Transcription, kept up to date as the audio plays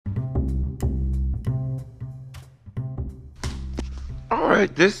All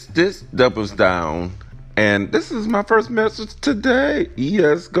right, this doubles down, and this is my first message today.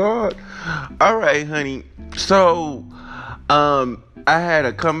 Yes, God. All right, honey. So, I had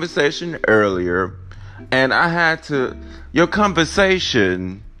a conversation earlier, and I had to your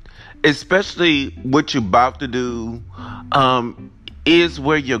conversation, especially what you're about to do, is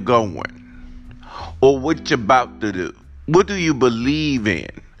where you're going or what you're about to do. What do you believe in?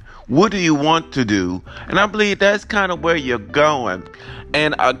 What do you want to do? And I believe that's kind of where you're going.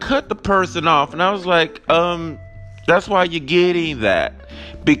 And I cut the person off and I was like, that's why you're getting that.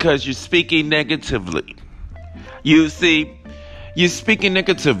 Because you're speaking negatively. You see, you're speaking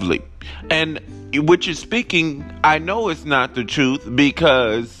negatively. And what you're speaking, I know it's not the truth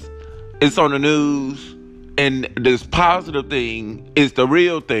because it's on the news and this positive thing is the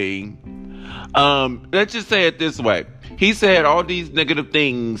real thing. Let's just say it this way. He said all these negative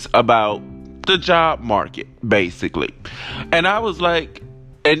things about the job market, basically. And I was like,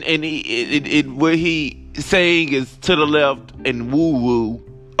 and what he saying is to the left and woo-woo.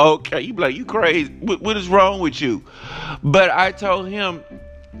 Okay, you be like, you crazy. What is wrong with you? But I told him,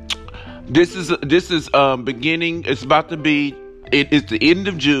 this is beginning, it's about to be, it's the end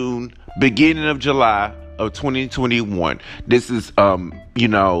of June, beginning of July of 2021. This is, I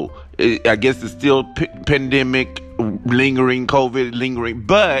guess it's still pandemic lingering, COVID lingering,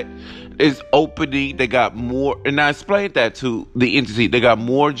 but it's opening. They got more, and I explained that to the entity. They got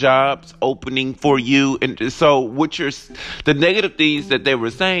more jobs opening for you, and so the negative things that they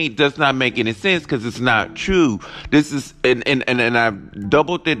were saying does not make any sense because it's not true. This is, and I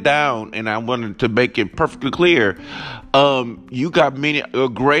doubled it down, and I wanted to make it perfectly clear. You got a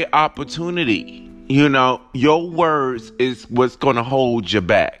great opportunity. Your words is what's going to hold you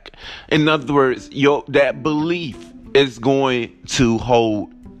back. In other words, that belief is going to hold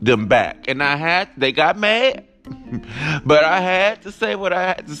them back. And they got mad, but I had to say what I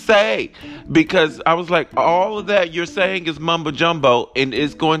had to say because I was like, all of that you're saying is mumbo jumbo, and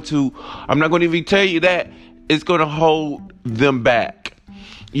I'm not going to even tell you that it's going to hold them back.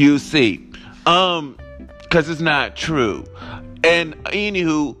 You see, because it's not true. And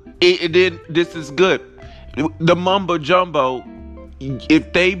anywho, this is good. The mumbo jumbo,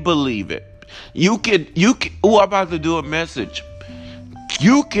 if they believe it, you can. I'm about to do a message.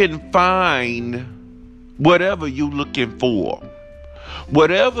 You can find whatever you're looking for,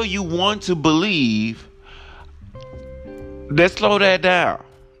 whatever you want to believe. Let's slow that down,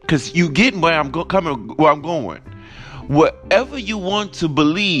 because you getting where I'm going. Whatever you want to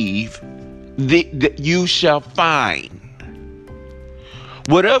believe, that you shall find.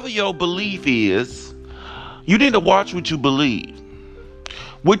 Whatever your belief is, you need to watch what you believe.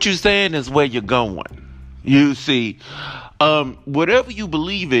 What you're saying is where you're going. You see, whatever you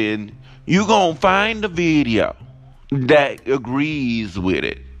believe in, you're going to find a video that agrees with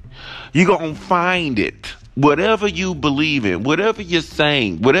it. You're going to find it. Whatever you believe in, whatever you're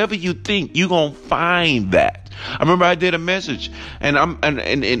saying, whatever you think, you're going to find that. I remember I did a message, and I'm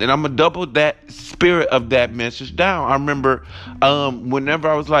gonna double that spirit of that message down. I remember whenever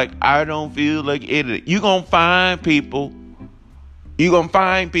I was like, I don't feel like editing. You're gonna find people. You're gonna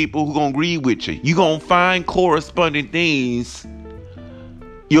find people who gonna agree with you. You're gonna find corresponding things.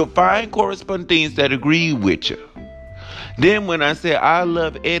 You'll find corresponding things that agree with you. Then when I said I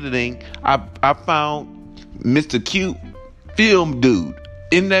love editing, I found Mr. Cute Film Dude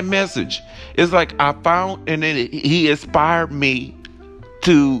in that message. It's like I found, and then he inspired me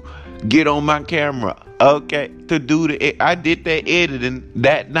to get on my camera, okay, to do I did that editing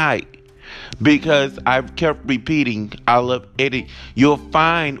that night because I kept repeating, I love editing. You'll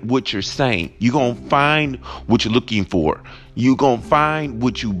find what you're saying. You're going to find what you're looking for. You're going to find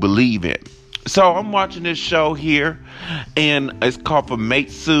what you believe in. So I'm watching this show here, and it's called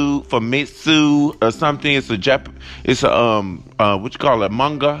Famitsu or something. It's what you call it,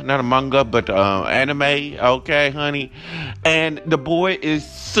 manga, not a manga, but anime. Okay, honey. And the boy is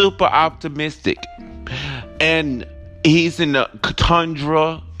super optimistic, and he's in the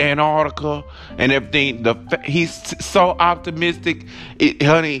tundra, Antarctica, and everything. He's so optimistic,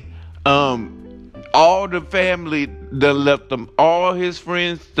 honey. All the family done left him. All his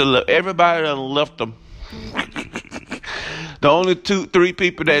friends, everybody done left him. The only 2-3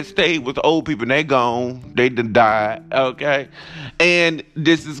 people that stayed was the old people. They gone. They done died. Okay. And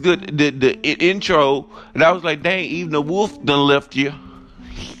this is good. The intro, and I was like, dang, even the wolf done left you.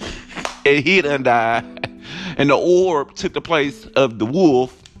 And he done died. And the orb took the place of the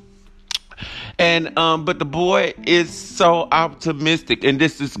wolf. And but the boy is so optimistic, and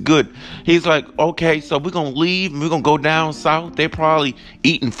this is good. He's like, okay, so we're gonna leave and we're gonna go down south. They're probably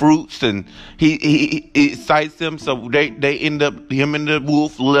eating fruits, and he excites them. So they end up, him and the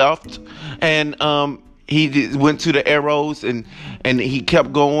wolf left, and went to the arrows, and he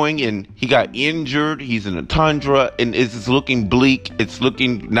kept going, and he got injured. He's in a tundra, and it's looking bleak. It's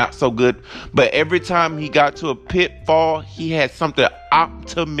looking not so good. But every time he got to a pitfall, he had something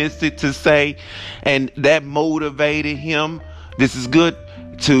optimistic to say, and that motivated him. This is good,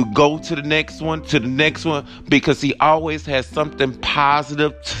 to go to the next one, because he always has something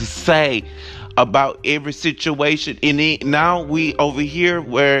positive to say about every situation. And now we over here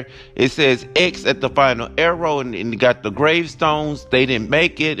where it says X at the final arrow, and you got the gravestones. They didn't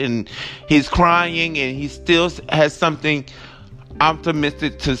make it, and he's crying, and he still has something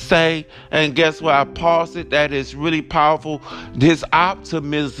optimistic to say. And guess what? I paused it. That is really powerful. This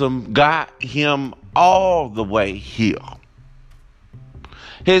optimism got him all the way here.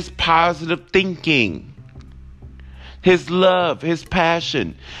 His positive thinking, his love, his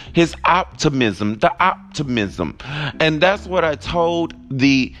passion, his optimism, the optimism. And that's what I told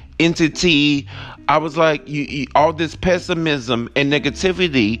the entity. I was like, all this pessimism and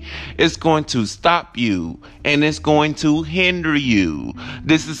negativity is going to stop you, and it's going to hinder you.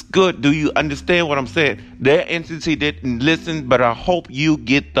 This is good. Do you understand what I'm saying? That entity didn't listen, but I hope you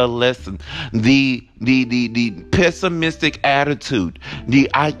get the lesson. The pessimistic attitude, the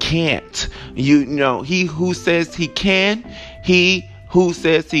I can't. You know, he who says he can, he who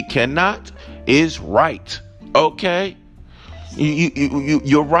says he cannot is right. Okay?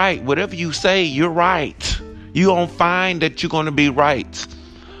 You're right. Whatever you say, you're right. You're going to find that you're going to be right.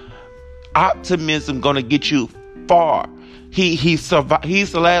 Optimism going to get you far. He's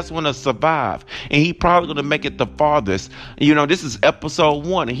the last one to survive, and he probably going to make it the farthest. You know, this is episode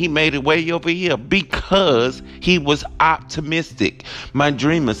 1, and he made it way over here because he was optimistic. My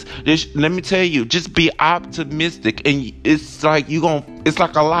dreamers, let me tell you, just be optimistic, and it's like it's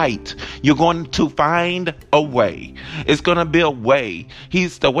like a light. You're going to find a way. It's going to be a way.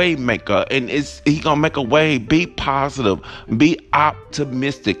 He's the way maker, and he's going to make a way. Be positive, be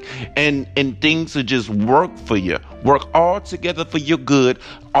optimistic, and things will just work for you. Work all together for your good.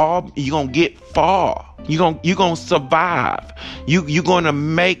 You're going to get far. You're going to survive. You're going to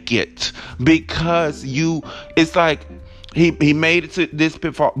make it because it's like he made it to this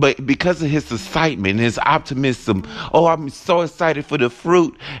pitfall, but because of his excitement, his optimism. Oh, I'm so excited for the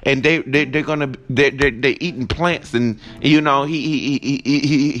fruit, and they're eating plants, and you know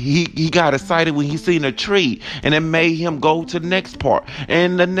he got excited when he seen a tree, and it made him go to the next part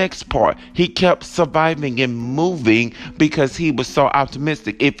and the next part. He kept surviving and moving because he was so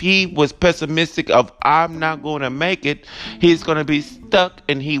optimistic. If he was pessimistic of I'm not going to make it, he's going to be stuck,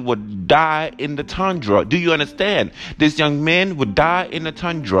 and he would die in the tundra. Do you understand? This young man would die in the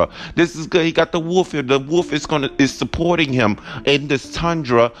tundra. This is good. He got the wolf here. The wolf is supporting him in this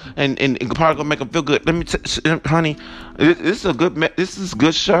tundra, and probably gonna make him feel good. Let me honey, this is a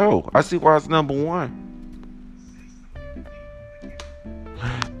good show. I see why it's number 1.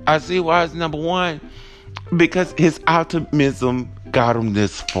 I see why it's number 1, because his optimism got him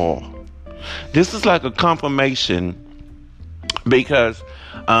this far. This is like a confirmation, because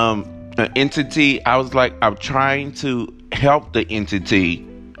an entity, I was like, I'm trying to help the entity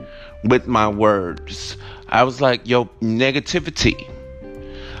with my words. I was like, yo, negativity,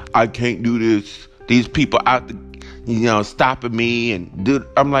 I can't do this. These people out there, stopping me, and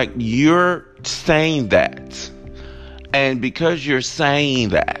I'm like, you're saying that. And because you're saying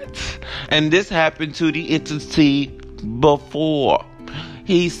that, and this happened to the entity before,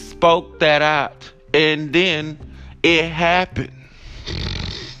 he spoke that out, and then it happened.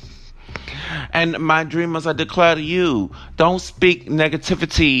 And my dreamers, I declare to you, don't speak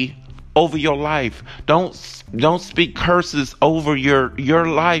negativity over your life. Don't speak curses over your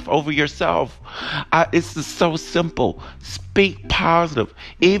life, over yourself. It's just so simple. Speak positive,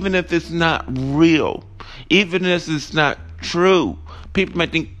 even if it's not real, even if it's not true. People may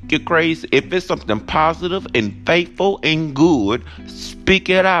think you're crazy. If it's something positive and faithful and good, speak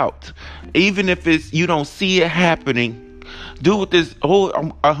it out. Even if you don't see it happening, do it this.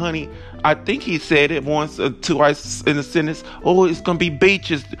 Honey, I think he said it once or twice in a sentence. Oh, it's going to be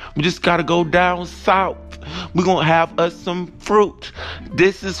beaches. We just got to go down south. We're going to have us some fruit.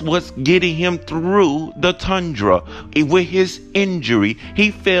 This is what's getting him through the tundra. With his injury, he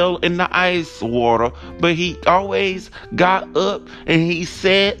fell in the ice water, but he always got up and he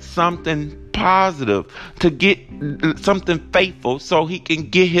said something positive, to get something faithful so he can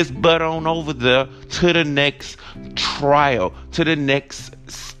get his butt on over there to the next trial, to the next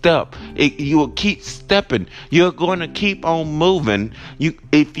step. You will keep stepping. You're going to keep on moving.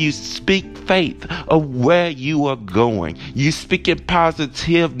 If you speak faith of where you are going, you speak in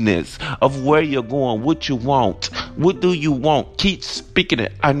positiveness of where you're going, what you want. What do you want? Keep speaking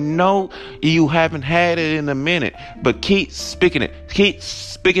it. I know you haven't had it in a minute, but keep speaking it. Keep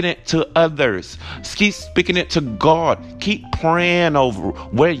speaking it to others. Keep speaking it to God. Keep praying over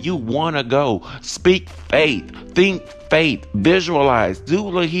where you want to go. Speak faith. Think faith. Visualize. Do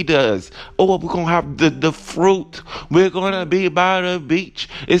what he does. Oh, we're going to have the fruit. We're going to be by the beach.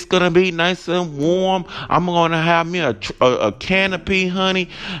 It's going to be nice and warm. I'm going to have me a canopy, honey,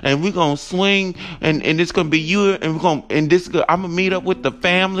 and we're going to swing, and it's going to be you, and I'm going to meet up with the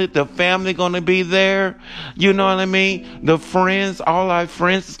family. The family going to be there. You know what I mean? The friends, all our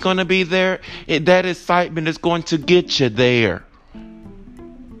friends is going to be there. That excitement is going to get you there.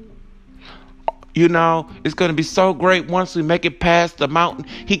 You know, it's going to be so great once we make it past the mountain.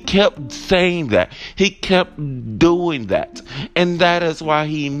 He kept saying that. He kept doing that. And that is why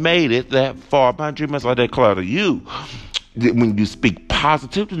he made it that far. My dream is I declare to you, when you speak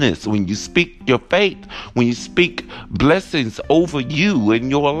positiveness, when you speak your faith, when you speak blessings over you and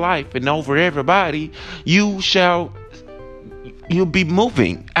your life and over everybody, you'll be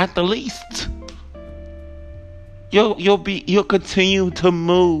moving at the least. You'll continue to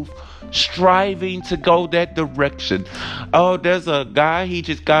move, striving to go that direction. Oh, there's a guy, he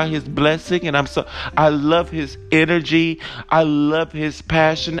just got his blessing, and I love his energy. I love his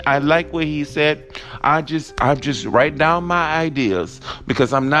passion. I like what he said. I just write down my ideas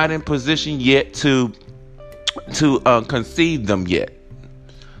because I'm not in position yet to conceive them yet.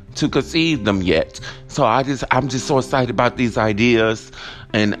 So I'm just so excited about these ideas.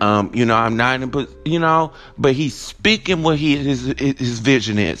 And, I'm not but he's speaking what his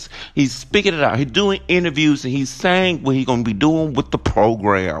vision is. He's speaking it out. He's doing interviews, and he's saying what he's going to be doing with the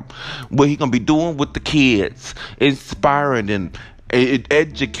program, what he's going to be doing with the kids, inspiring them,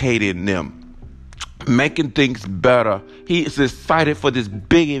 educating them, making things better. He is excited for this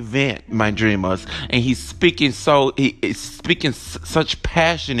big event, my dreamers, and he's speaking such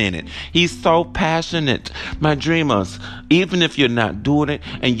passion in it. He's so passionate, my dreamers. Even if you're not doing it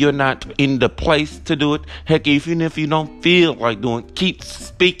and you're not in the place to do it, heck, even if you don't feel like doing it, keep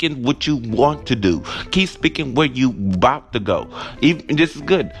speaking what you want to do. Keep speaking where you about to go. Even this is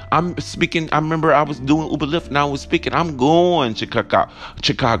good. I'm speaking. I remember I was doing Uber Lyft, and I was speaking. I'm going to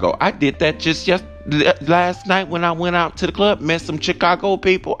Chicago. I did that just last night when I went out to the club, met some Chicago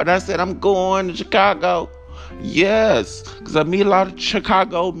people, and I said, I'm going to Chicago. Yes, because I meet a lot of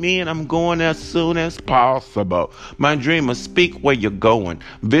Chicago men. I'm going as soon as possible. My dream is speak where you're going.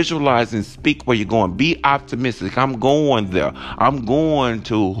 Visualize and speak where you're going. Be optimistic. I'm going there. I'm going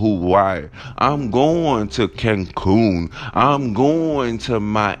to Hawaii. I'm going to Cancun. I'm going to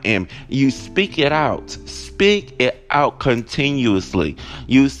Miami. You speak it out. Speak it out continuously.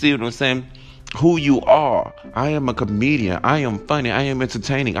 You see what I'm saying? Who you are. I am a comedian. I am funny. I am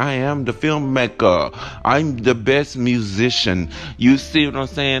entertaining. I am the filmmaker. I'm the best musician. You see what I'm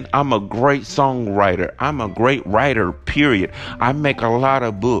saying? I'm a great songwriter. I'm a great writer, period. I make a lot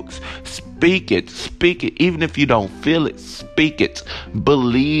of books. Speak it. Even if you don't feel it, speak it.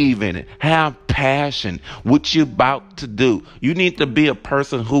 Believe in it. Have passion. What you about to do. You need to be a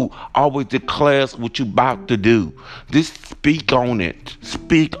person who always declares what you about to do. Just speak on it.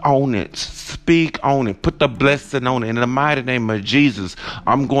 Speak on it. Speak on it. Put the blessing on it. In the mighty name of Jesus,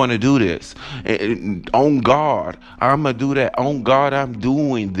 I'm going to do this. On God, I'm going to do that. On God, I'm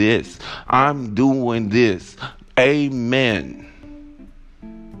doing this. I'm doing this. Amen.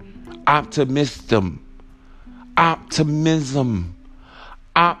 Optimism.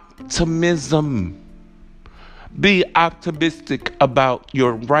 Be optimistic about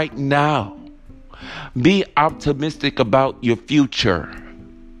your right now. Be optimistic about your future.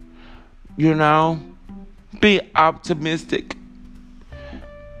 Be optimistic.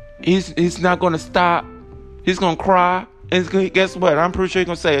 He's not going to stop. He's going to cry. And guess what? I'm pretty sure he's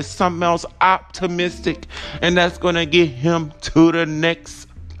going to say something else optimistic. And that's going to get him to the next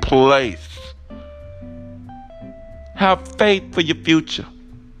place. Have faith for your future.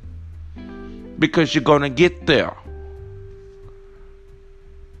 Because you're going to get there.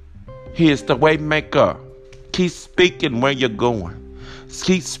 He is the way maker. Keep speaking where you're going.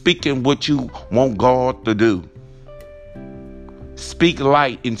 Keep speaking what you want God to do. Speak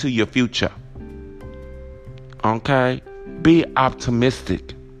light into your future. Okay? Be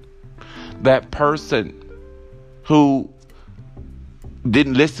optimistic. That person who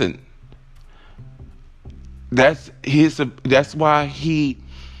didn't listen, That's why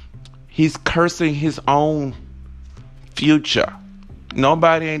he's cursing his own future.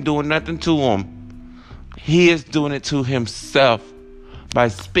 Nobody ain't doing nothing to him. He is doing it to himself by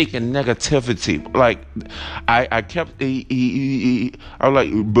speaking negativity. Like I kept, I was like,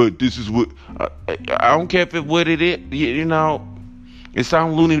 but this is what I don't care if it what it is. You know, it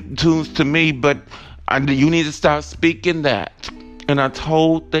sounds Looney Tunes to me, but you need to start speaking that. And I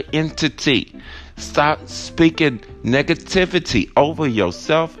told the entity, stop speaking negativity over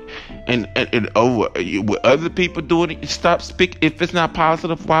yourself and over with other people doing it. Stop speak. If it's not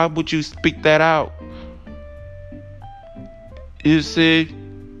positive, why would you speak that out? You see,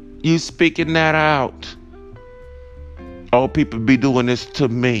 you speaking that out. Oh, people be doing this to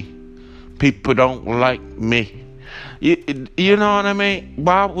me. People don't like me. You know what I mean?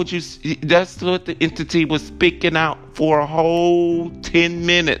 Why would you? That's what the entity was speaking out for a whole 10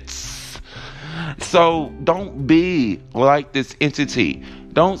 minutes. So don't be like this entity.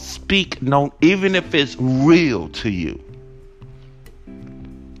 Don't speak no, even if it's real to you.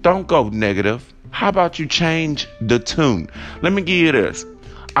 Don't go negative. How about you change the tune? Let me give you this.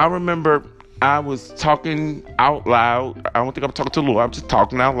 I remember I was talking out loud. I don't think I'm talking to Lou. I'm just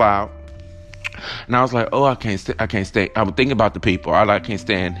talking out loud. And I was like, oh, I can't stay. I was thinking about the people. I can't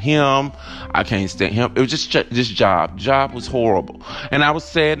stand him. I can't stand him. It was just this job. Job was horrible. And I was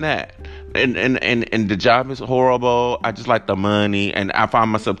saying that. And the job is horrible. I just like the money. And I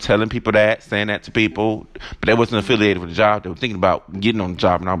found myself telling people that, saying that to people. But they wasn't affiliated with the job. They were thinking about getting on the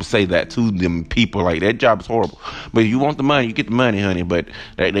job. And I would say that to them people. Like, that job is horrible. But if you want the money, you get the money, honey. But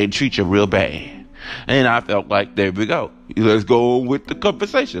they treat you real bad. And I felt like, there we go. Let's go with the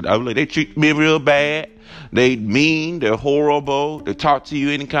conversation. I was like, they treat me real bad. They mean. They're horrible. They talk to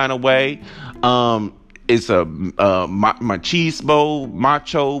you any kind of way. It's a machismo,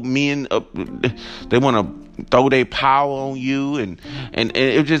 macho men. They want to throw their power on you, and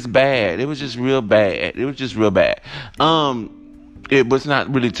it was just bad. It was just real bad. It was just real bad. It was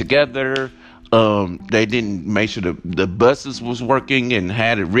not really together. They didn't make sure the buses was working and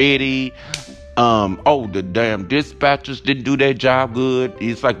had it ready. The damn dispatchers didn't do their job good.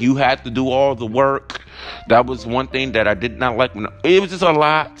 It's like you had to do all the work. That was one thing that I did not like. It was just a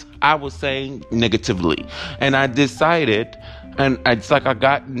lot I was saying negatively. And I decided, and it's like I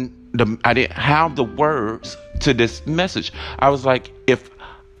didn't have the words to this message. I was like, if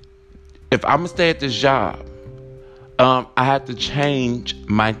I'm gonna stay at this job, I had to change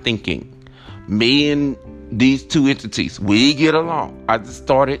my thinking. Me and these two entities, we get along. I just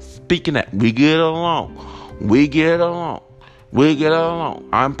started speaking that. We get along.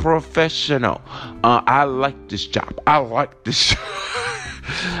 I'm professional. I like this job. I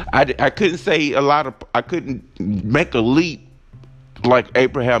couldn't say I couldn't make a leap like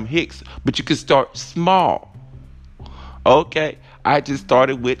Abraham Hicks, but you could start small. Okay. I just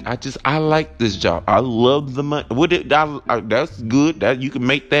started with, I like this job. I love the money. That's good. That you can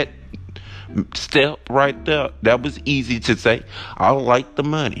make that step right there. That was easy to say. I like the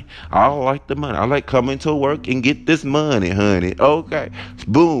money. I like coming to work and get this money, honey. Okay.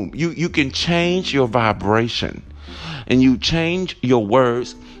 Boom. You can change your vibration. And you change your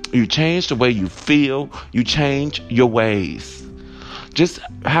words. You change the way you feel. You change your ways. Just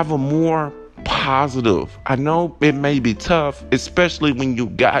have a more positive. I know it may be tough, especially when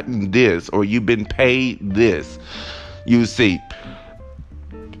you've gotten this or you've been paid this. You see,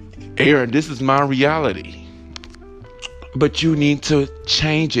 Aaron, this is my reality. But you need to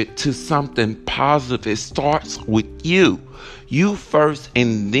change it to something positive. It starts with you. You first,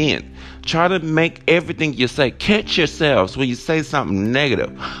 and then try to make everything you say. Catch yourselves when you say something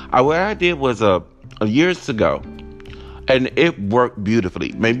negative. What I did was years ago, and it worked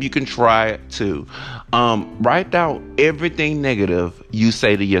beautifully. Maybe you can try it too. Write down everything negative you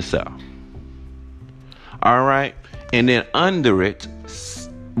say to yourself. All right? And then under it,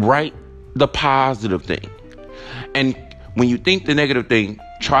 write the positive thing. And when you think the negative thing,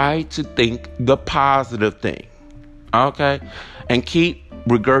 try to think the positive thing. Okay? And keep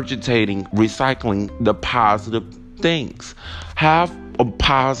regurgitating, recycling the positive things. Have a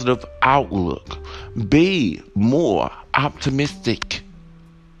positive outlook. Be more optimistic.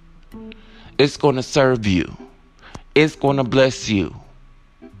 It's going to serve you. It's going to bless you.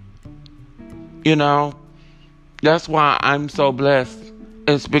 You know, that's why I'm so blessed.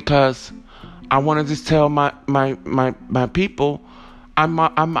 It's because I want to just tell my people, I'm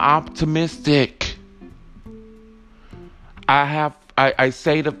optimistic. I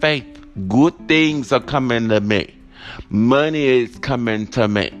say the faith. Good things are coming to me. Money is coming to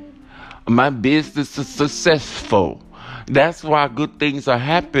me. My business is successful. That's why good things are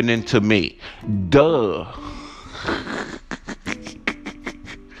happening to me. Duh.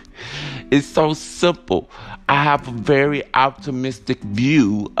 It's so simple. I have a very optimistic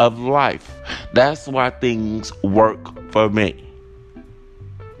view of life. That's why things work for me.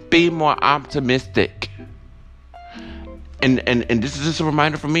 Be more optimistic. And this is just a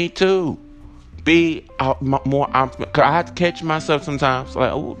reminder for me too. Be more optimistic. 'Cause I have to catch myself sometimes.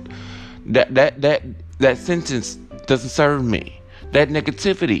 Like, oh, that sentence doesn't serve me. That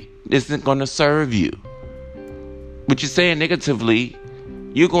negativity isn't going to serve you. What you're saying negatively,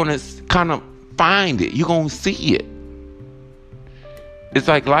 you're going to kind of find it. You're going to see it. It's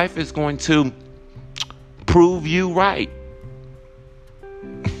like life is going to prove you right.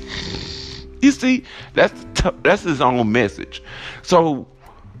 You see, that's his own message. So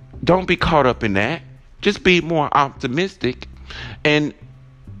don't be caught up in that. Just be more optimistic, and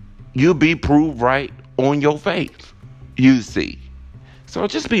you'll be proved right on your faith. You see. So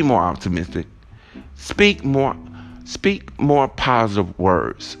just be more optimistic. Speak more positive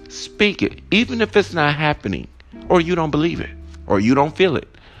words. Speak it, even if it's not happening, or you don't believe it, or you don't feel it.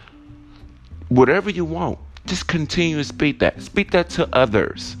 Whatever you want, just continue to speak that. Speak that to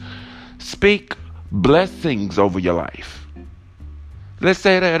others. Speak blessings over your life. Let's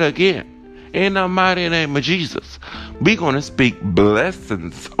say that again. In the mighty name of Jesus, we're going to speak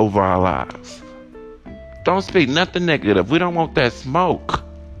blessings over our lives. Don't speak nothing negative. We don't want that smoke.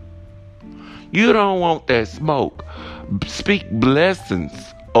 You don't want that smoke. Speak blessings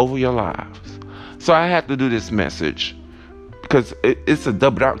over your lives. So I had to do this message because it's a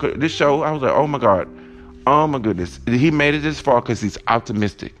double down. This show, I was like, oh my God. Oh my goodness. He made it this far because he's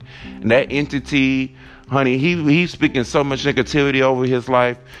optimistic. And that entity, honey, he's speaking so much negativity over his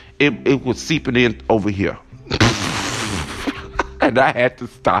life. It was seeping in over here. And I had to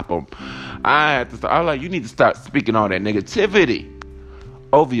stop him. I was like, you need to start speaking all that negativity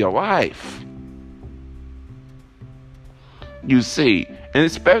over your life. You see. And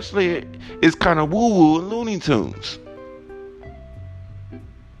especially, it's kind of woo-woo and Looney Tunes.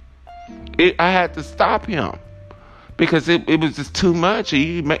 I had to stop him because it was just too much.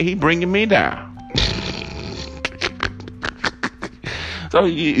 He bringing me down. So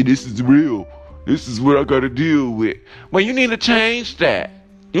this is real. This is what I got to deal with. Well, you need to change that.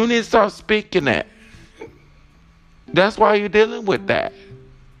 You need to start speaking that. That's why you're dealing with that.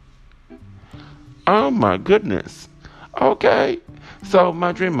 Oh my goodness. Okay. So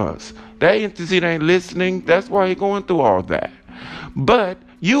my dreamers, that entity ain't listening. That's why you're going through all that. But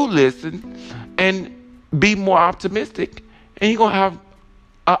you listen and be more optimistic, and you're going to have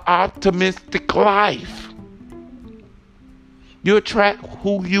an optimistic life. You attract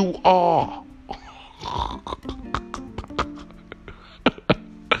who you are.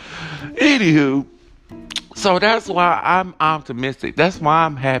 Anywho, so that's why I'm optimistic. That's why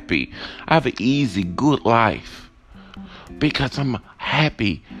I'm happy. I have an easy, good life. Because I'm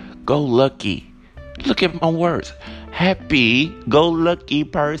happy, go lucky. Look at my words. Happy, go lucky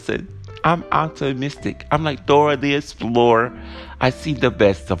person. I'm optimistic. I'm like Dora the Explorer. I see the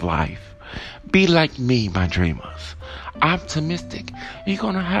best of life. Be like me, my dreamers. Optimistic. You're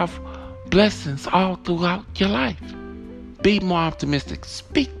going to have blessings all throughout your life. Be more optimistic.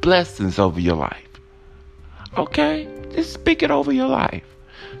 Speak blessings over your life. Okay? Just speak it over your life.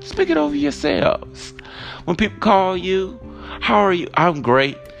 Speak it over yourselves. When people call you, how are you? I'm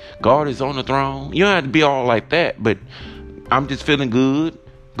great. God is on the throne. You don't have to be all like that, but I'm just feeling good.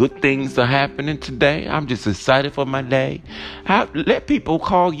 Good things are happening today. I'm just excited for my day. Let people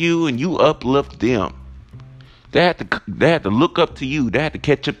call you and you uplift them. They had to look up to you. They had to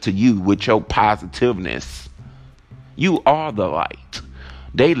catch up to you with your positiveness. You are the light.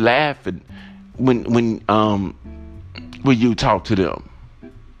 They laugh when you talk to them.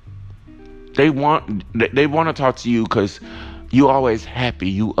 They want to talk to you because you always happy.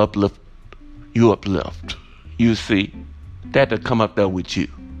 You uplift. You see, they had to come up there with you.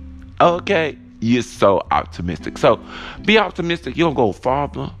 Okay, you're so optimistic. So be optimistic. You'll go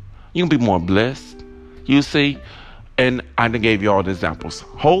farther. You'll be more blessed. You see, and I done gave you all the examples.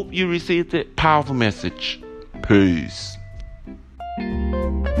 Hope you received it. Powerful message. Peace.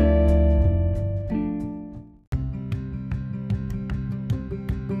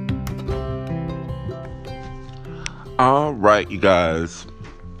 All right, you guys.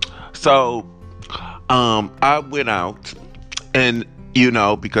 So, I went out and,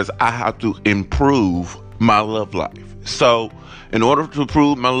 because I have to improve my love life. So, in order to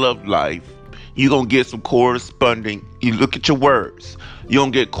improve my love life, you're going to get some corresponding. You look at your words. You're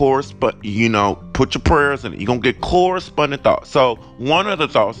going to get put your prayers in it. You're going to get corresponding thoughts. So, one of the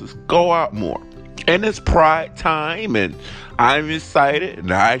thoughts is go out more. And it's pride time, and I'm excited,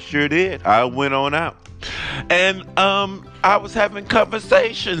 and I sure did. I went on out. And I was having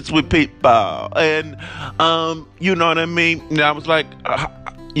conversations with people, and you know what I mean? And I was like,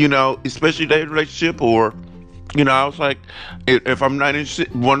 especially their relationship, or I was like, if I'm not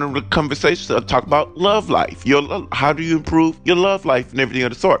interested, one of the conversations I'll talk about love life, how do you improve your love life and everything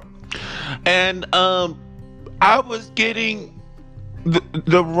of the sort. And I was getting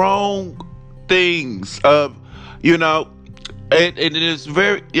the wrong things of, and it is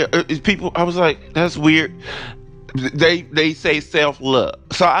very, it's people. I was like, that's weird. They say self-love,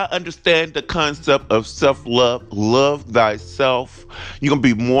 so I understand the concept of self-love. Love thyself. You're gonna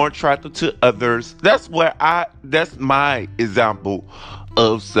be more attracted to others. That's my example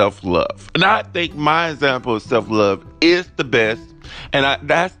of self-love, and I think my example of self-love is the best. And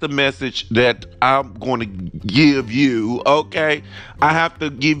that's the message that I'm going to give you. Okay, I have to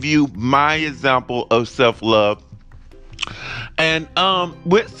give you my example of self-love. And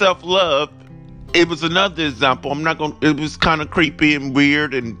with self-love, it was another example. I'm not going. It was kind of creepy and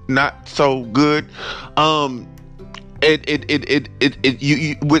weird and not so good. You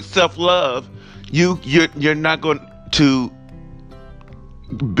with self-love, you're not going to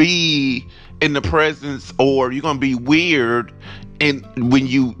be in the presence, or you're going to be weird and when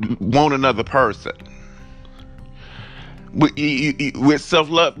you want another person. With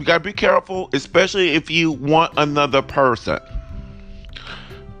self-love, you gotta be careful, especially if you want another person.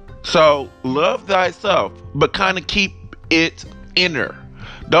 So love thyself, but kind of keep it inner.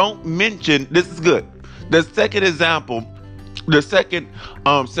 Don't mention. This is good. The second example, the second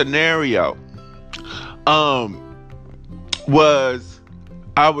scenario, was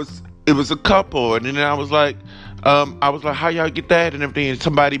it was a couple, and then I was like, how y'all get that and everything? And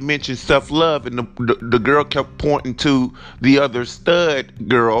somebody mentioned self-love, and the girl kept pointing to the other stud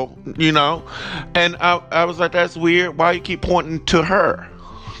girl, and I was like, that's weird. Why you keep pointing to her?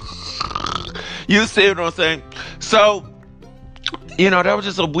 You see what I'm saying? So, that was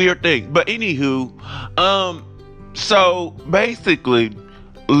just a weird thing. But anywho, so basically,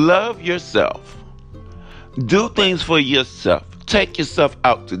 love yourself. Do things for yourself. Take yourself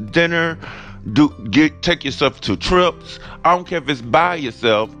out to dinner. Take yourself to trips. I don't care if it's by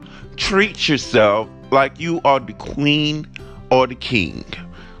yourself. Treat yourself like you are the queen or the king.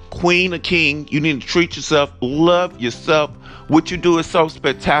 Queen or king, you need to treat yourself. Love yourself. What you do is so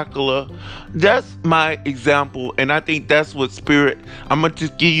spectacular. That's my example, and I think that's what spirit. I'm gonna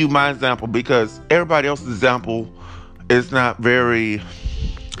just give you my example because everybody else's example is not very.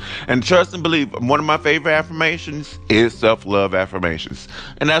 And trust and believe, one of my favorite affirmations is self-love affirmations.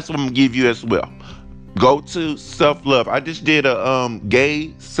 And that's what I'm going to give you as well. Go to self-love. I just did a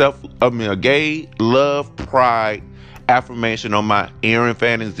gay love pride affirmation on my Aaron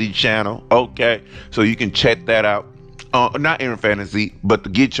Fantasy channel. Okay. So you can check that out. Not Aaron Fantasy, but the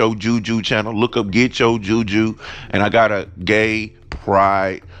Get Your Juju channel. Look up Get Your Juju. And I got a gay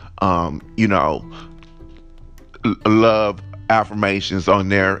pride, love affirmations on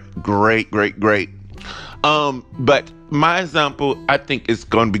there. Great. But my example, I think, is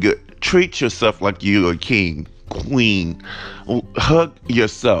going to be good. Treat yourself like you're a king, queen. Hug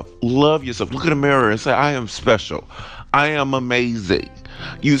yourself. Love yourself. Look in the mirror and say, I am special. I am amazing.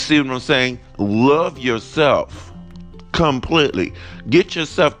 You see what I'm saying? Love yourself completely. Get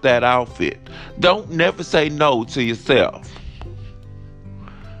yourself that outfit. Don't never say no to yourself.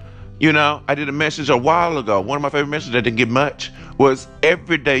 I did a message a while ago. One of my favorite messages that didn't get much was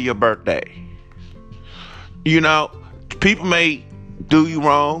every day your birthday. People may do you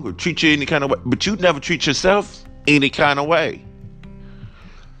wrong or treat you any kind of way, but you never treat yourself any kind of way.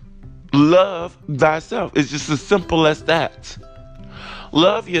 Love thyself. It's just as simple as that.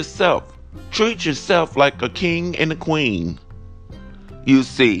 Love yourself. Treat yourself like a king and a queen. You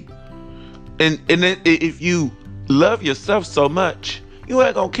see. And if you love yourself so much, you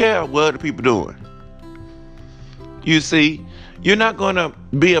ain't gonna care what other people doing. You see, you're not gonna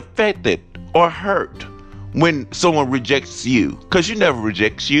be affected or hurt when someone rejects you, because you never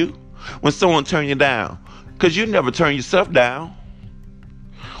rejects you. When someone turns you down, because you never turn yourself down.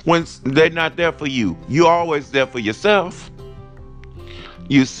 When they're not there for you, you're always there for yourself.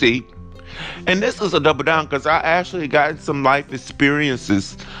 You see. And this is a double down because I actually got some life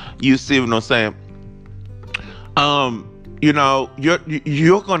experiences. You see what I'm saying?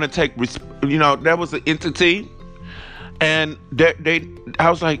 You're gonna take. There was an entity, and I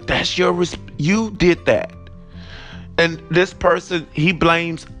was like, that's your. You did that, and this person, he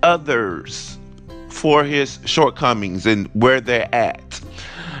blames others for his shortcomings and where they're at,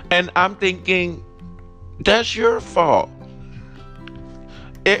 and I'm thinking, that's your fault.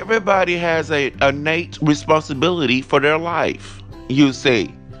 Everybody has a innate responsibility for their life. You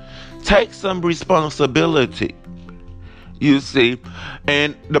see, take some responsibility. You see,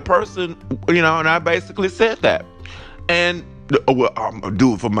 and the person, and I basically said that, and well, I'm gonna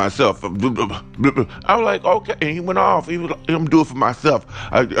do it for myself. I was like, okay, and he went off. He was like, I'm doing it for myself.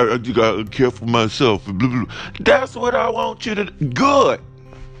 I gotta care for myself. That's what I want you to do.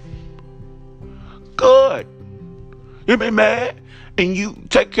 Good. You be mad, and you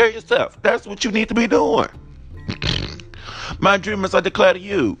take care of yourself. That's what you need to be doing. My dreamers, I declare to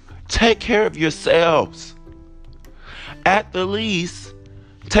you, take care of yourselves. At the least,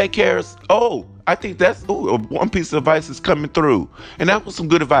 take care of. I think that's one piece of advice is coming through, and that was some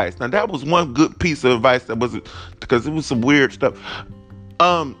good advice. Now that was one good piece of advice that wasn't, because it was some weird stuff.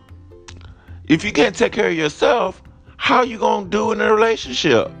 If you can't take care of yourself, how you gonna do in a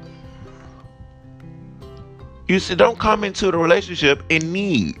relationship? You see, don't come into the relationship in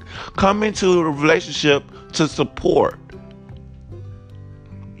need. Come into a relationship to support.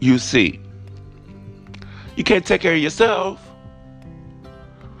 You see, you can't take care of yourself.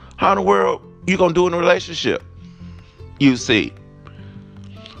 How in the world you gonna do in a relationship? You see,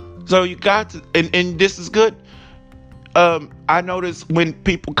 so you got to, and this is good. I notice when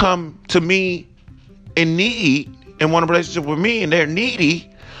people come to me in need and want a relationship with me, and they're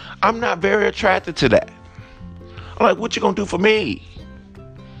needy, I'm not very attracted to that. I'm like, what you gonna do for me?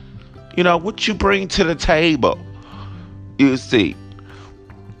 What you bring to the table? You see,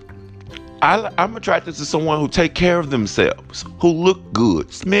 I'm attracted to someone who take care of themselves, who look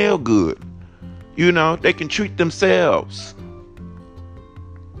good, smell good. They can treat themselves.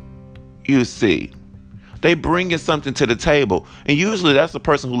 You see, they bringing something to the table, and usually that's the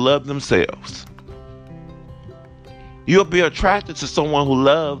person who loves themselves. You'll be attracted to someone who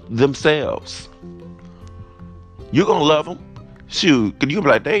loves themselves. You're gonna love them. Shoot, you be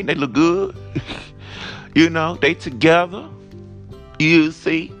like, they look good. They together. You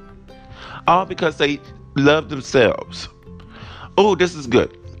see, all because they love themselves. Oh, this is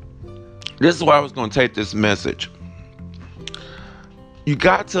good. This is why I was gonna take this message. You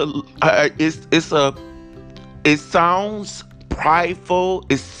got to. It sounds prideful.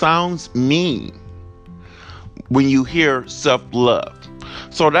 It sounds mean when you hear self-love.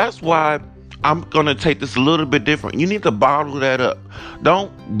 So that's why I'm going to take this a little bit different. You need to bottle that up.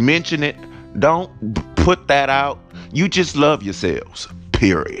 Don't mention it. Don't put that out. You just love yourselves,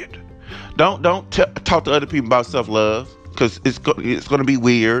 period. Don't talk to other people about self-love, because it's going to be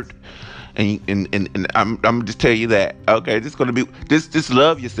weird. And I'm just tell you that. Okay, this is going to be, just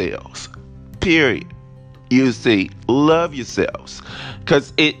love yourselves, period. You see, love yourselves,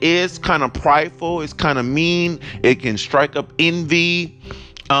 because it is kind of prideful. It's kind of mean. It can strike up envy.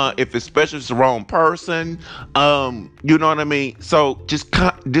 If especially it's the wrong person, you know what I mean? So just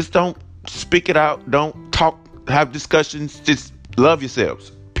don't speak it out. Don't talk, have discussions. Just love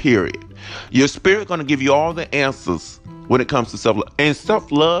yourselves, period. Your spirit going to give you all the answers when it comes to self-love. And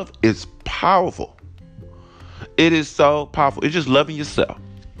self-love is powerful. It is so powerful. It's just loving yourself.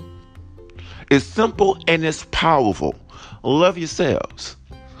 It's simple and it's powerful. Love yourselves.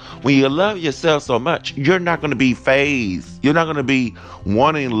 When you love yourself so much, you're not going to be fazed. You're not going to be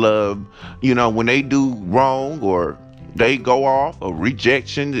wanting love, when they do wrong or they go off or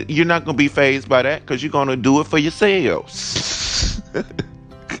rejection. You're not going to be fazed by that, because you're going to do it for yourselves.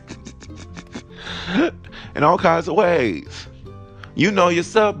 In all kinds of ways. You know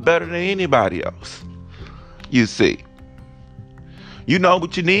yourself better than anybody else. You see. You know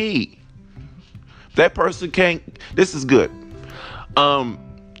what you need. That person can't. This is good.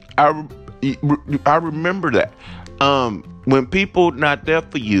 I remember that when people not there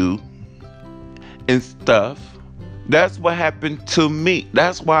for you and stuff, that's what happened to me.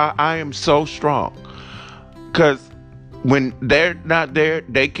 That's why I am so strong, because when they're not there,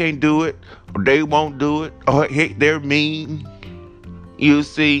 they can't do it, or they won't do it, or hey, they're mean. You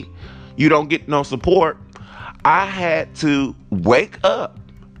see, you don't get no support. I had to wake up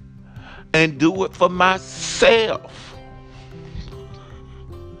and do it for myself.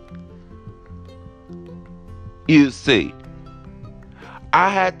 You see, I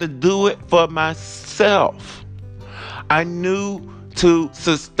had to do it for myself. I knew to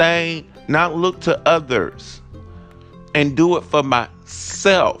sustain, not look to others, and do it for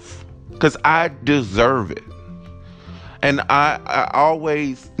myself, because I deserve it. And I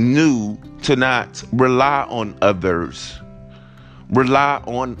always knew to not rely on others, rely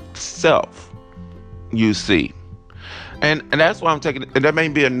on self, you see. And that's why I'm taking it. That may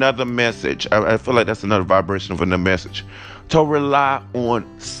be another message. I feel like that's another vibration of another message. To rely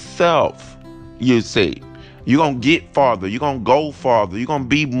on self, you see. You're gonna get farther. You're gonna go farther. You're gonna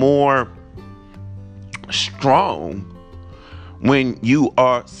be more strong when you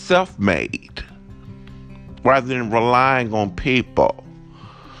are self-made rather than relying on people.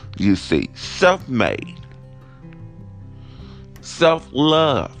 You see, self-made,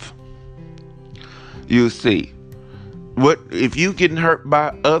 self-love. You see, what if you getting hurt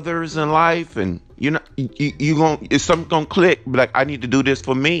by others in life, and you gonna, if something gonna click, be like, I need to do this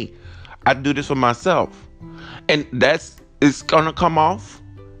for me. I do this for myself, and it's gonna come off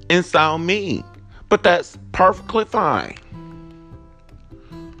and sound mean, but that's perfectly fine.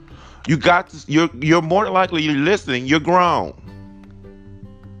 You got this, you're more likely you're listening. You're grown.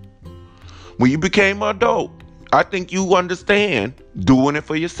 When you became an adult, I think you understand doing it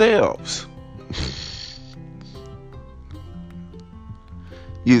for yourselves.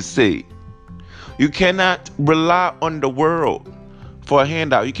 You see, you cannot rely on the world for a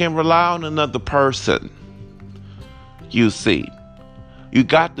handout. You can't rely on another person. You see, you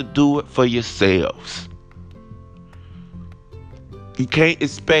got to do it for yourselves. You can't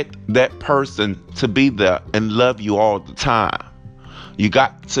expect that person to be there and love you all the time. You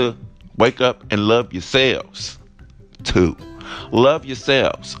got to wake up and love yourselves too. Love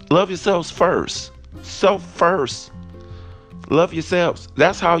yourselves. Love yourselves first. Self first. Love yourselves.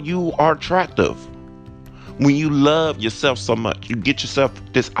 That's how you are attractive. When you love yourself so much, you get yourself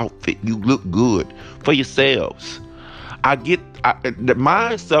this outfit. You look good for yourselves.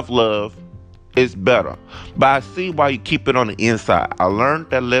 My self-love is better, but I see why you keep it on the inside. I learned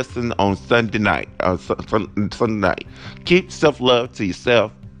that lesson on Sunday night. Sunday night. Keep self-love to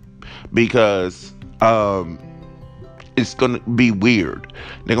yourself, because it's gonna be weird.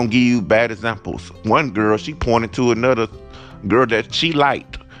 They're gonna give you bad examples. One girl, she pointed to another girl that she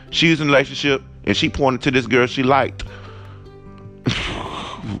liked. She was in a relationship, and she pointed to this girl she liked.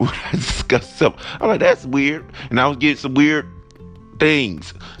 I'm like, that's weird. And I was getting some weird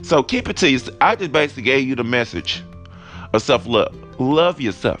things. So keep it to yourself. I just basically gave you the message of self-love. Love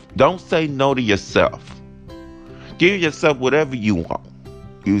yourself. Don't say no to yourself. Give yourself whatever you want.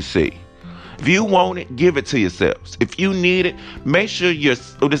 You see. If you want it, give it to yourselves. If you need it, make sure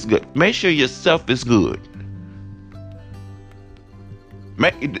this is good. Make sure yourself is good.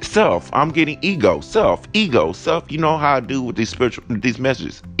 Self, I'm getting ego, self. You know how I do with these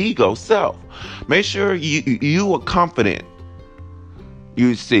messages. Ego, self. Make sure you are confident.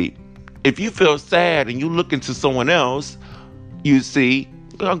 You see, if you feel sad and you look into someone else, you see,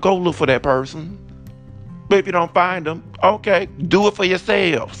 go look for that person. But if you don't find them, okay, do it for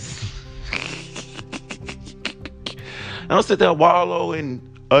yourselves. Don't sit there wallow and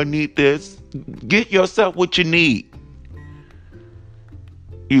underneath this. Get yourself what you need.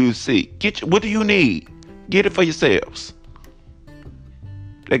 You see, what do you need? Get it for yourselves.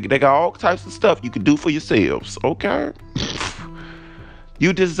 They got all types of stuff you can do for yourselves, okay?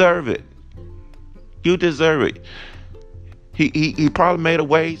 You deserve it. You deserve it. He probably made a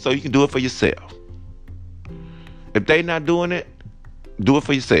way so you can do it for yourself. If they not doing it, do it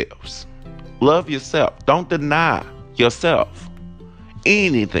for yourselves. Love yourself. Don't deny yourself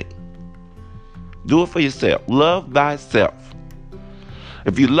anything. Do it for yourself. Love thyself.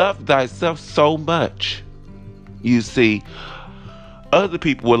 If you love thyself so much, you see, other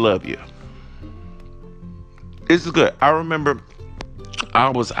people will love you. This is good. I remember I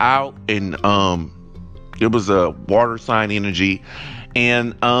was out and it was a water sign energy,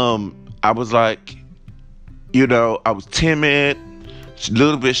 and I was like, I was timid, a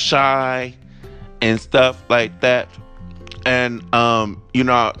little bit shy and stuff like that. And I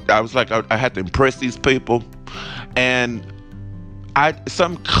was like, I had to impress these people, and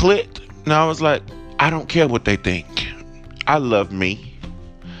something clicked, and I was like, I don't care what they think. I love me.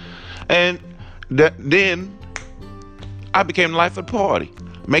 And then I became the life of the party,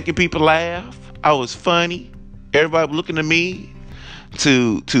 making people laugh. I was funny. Everybody was looking at me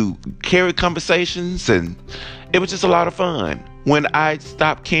to carry conversations, and it was just a lot of fun when I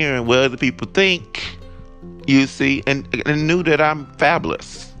stopped caring what other people think, you see, and knew that I'm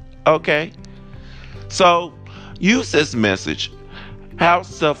fabulous. Okay? So use this message. Have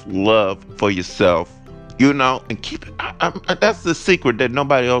self-love for yourself, and keep it. That's the secret that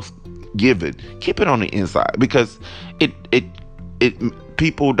nobody else give it. Keep it on the inside, because it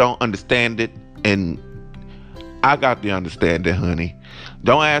people don't understand it, and I got to understand it, honey.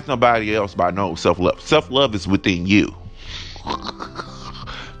 Don't ask nobody else about no self-love. Self-love is within you.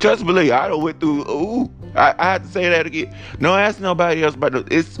 Just believe. I went through. I had to say that again. Don't ask nobody else about it.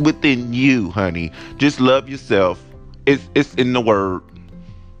 It's within you, honey. Just love yourself. It's in the word.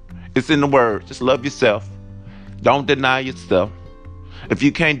 It's in the word. Just love yourself. Don't deny yourself. If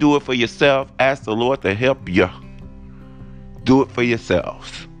you can't do it for yourself, ask the Lord to help you. Do it for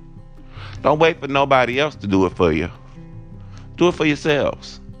yourselves. Don't wait for nobody else to do it for you. Do it for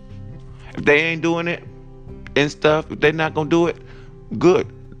yourselves. If they ain't doing it and stuff, if they're not going to do it,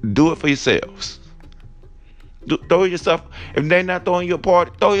 good. Do it for yourselves. Throw yourself, if they're not throwing you a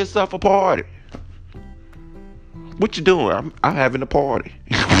party, throw yourself a party. What you doing? I'm having a party.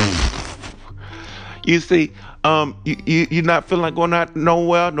 You see, you're not feeling like going out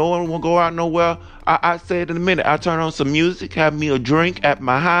nowhere. No one will go out nowhere. I said in a minute, I turn on some music, have me a drink at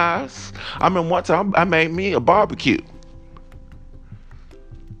my house. I mean, one time I made me a barbecue.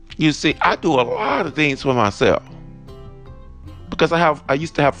 You see, I do a lot of things for myself because I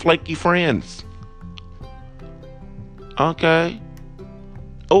used to have flaky friends. Okay.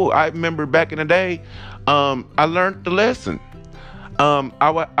 Oh, I remember back in the day, I learned the lesson.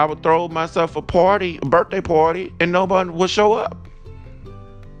 I would throw myself a birthday party, and nobody would show up.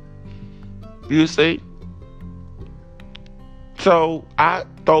 You see? So I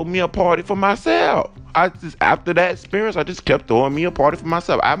throw me a party for myself. After that experience, I just kept throwing me a party for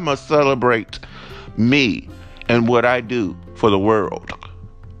myself. I must celebrate me and what I do for the world.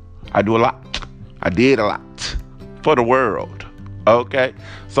 I do a lot. I did a lot for the world. Okay?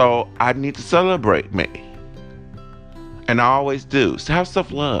 So I need to celebrate me. And I always do. So have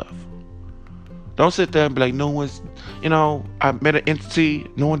self-love. Don't sit there and be like, no one's, I met an entity,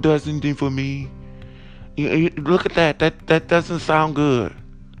 no one does anything for me. You look at that. That doesn't sound good.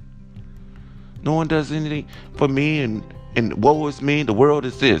 No one does anything for me, and woe is me, the world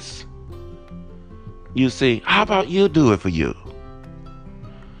is this. You see, how about you do it for you?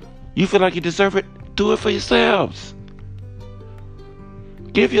 You feel like you deserve it? Do it for yourselves.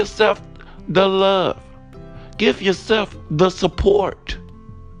 Give yourself the love. Give yourself the support.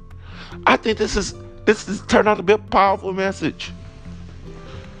 I think this is turned out to be a powerful message.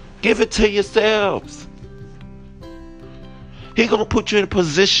 Give it to yourselves. He's going to put you in a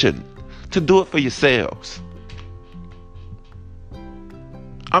position to do it for yourselves.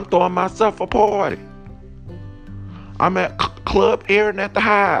 I'm throwing myself a party. I'm at Club Aaron at the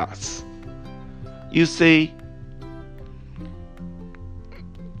house. You see,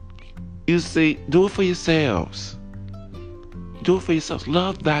 do it for yourselves. Do it for yourselves.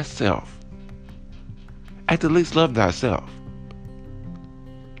 Love thyself. At the least, love thyself.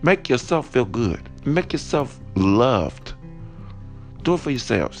 Make yourself feel good. Make yourself loved. Do it for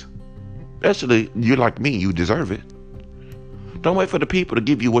yourselves. Especially, you're like me, you deserve it. Don't wait for the people to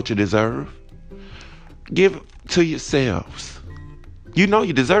give you what you deserve. Give it to yourselves. You know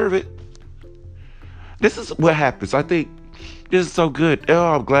you deserve it. This is what happens. I think this is so good.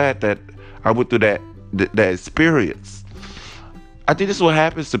 Oh, I'm glad that I went through that experience. I think this is what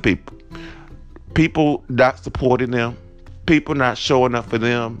happens to people. People not supporting them. People not showing up for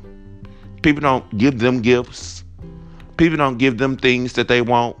them. People don't give them gifts. People don't give them things that they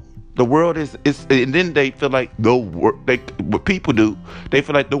want. The world is and then they feel like what people do, they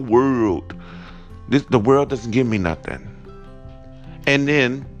feel like the world doesn't give me nothing. And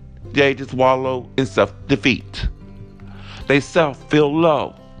then they just wallow in self-defeat. They feel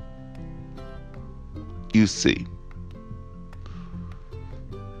low. You see.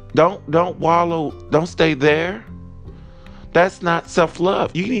 Don't wallow, don't stay there. That's not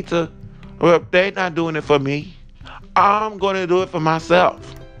self-love. You need to, well, they're not doing it for me, I'm going to do it for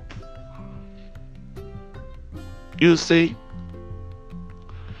myself. You see?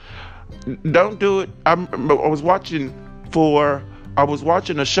 Don't do it. I was watching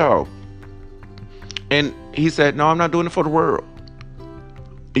a show, and he said, no, I'm not doing it for the world.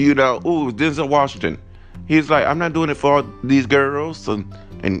 It was Denzel Washington. He's like, I'm not doing it for all these girls and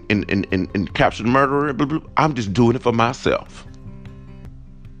capture the murderer. Blah, blah. I'm just doing it for myself.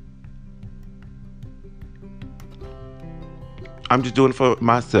 I'm just doing it for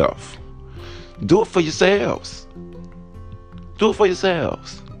myself. Do it for yourselves. Do it for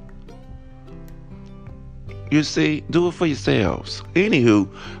yourselves. You see, do it for yourselves. Anywho,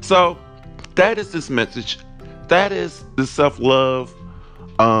 so that is this message. That is the self-love.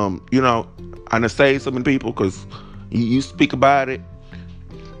 I'm gonna say something, people, because you speak about it.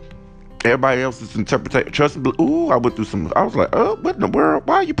 Everybody else's interpretation. Trust me. Ooh, I went through some. I was like, oh, what in the world?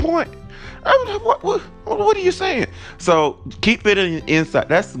 Why are you pointing? I was like, what are you saying? So keep it on your inside.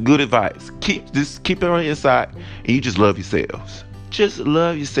 That's good advice. Keep it on your inside, and you just love yourselves. Just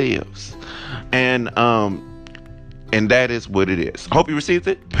love yourselves, and that is what it is. Hope you received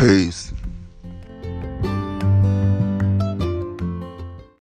it. Peace.